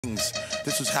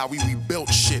This is how we rebuilt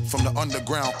shit from the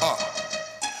underground up.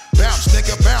 Bounce,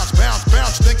 nigga, bounce, bounce,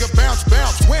 bounce, nigga, bounce,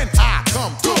 bounce. When I come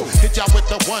through, hit y'all with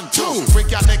the 1-2. Freak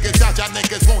y'all niggas out, y'all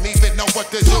niggas won't even know what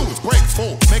to do. Break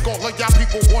full, make all of y'all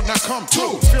people wanna come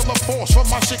through. Feel the force from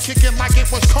my shit kicking like it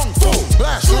was kung fu.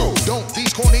 Blast through, don't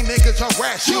these corny niggas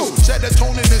harass you. Set the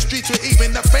tone in the streets or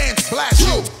even the fans blast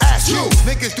you. Ask you,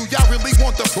 niggas, do y'all really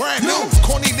want the brand new?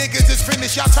 Corny niggas is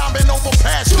finished, y'all time been over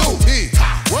past you.